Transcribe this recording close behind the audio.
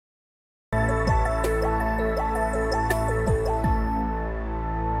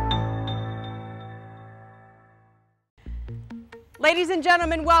Ladies and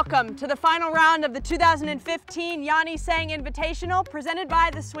gentlemen, welcome to the final round of the 2015 Yani Tseng Invitational presented by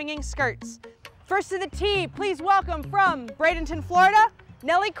the Swinging Skirts. First to the tee, please welcome from Bradenton, Florida,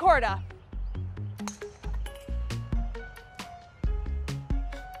 Nelly Korda.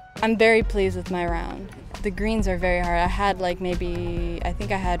 I'm very pleased with my round. The greens are very hard. I had I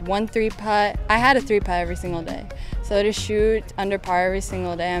think I had one 3-putt. I had a 3-putt every single day. So to shoot under par every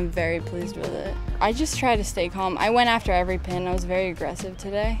single day, I'm very pleased with it. I just try to stay calm. I went after every pin. I was very aggressive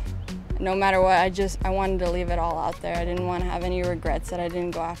today. No matter what, I wanted to leave it all out there. I didn't want to have any regrets that I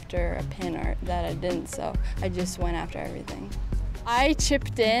didn't go after a pin or that I didn't, so I just went after everything. I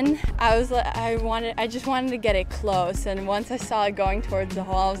chipped in. I just wanted to get it close, and once I saw it going towards the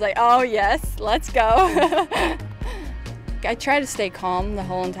hole, I was like, oh yes, let's go. I try to stay calm the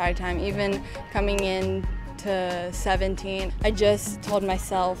whole entire time, even coming in to 17. I just told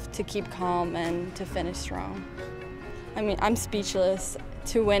myself to keep calm and to finish strong. I mean, I'm speechless.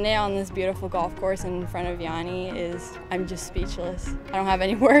 To win it on this beautiful golf course in front of Yani I'm just speechless. I don't have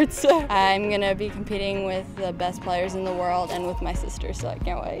any words. I'm gonna be competing with the best players in the world and with my sister, so I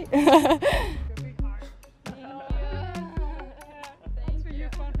can't wait.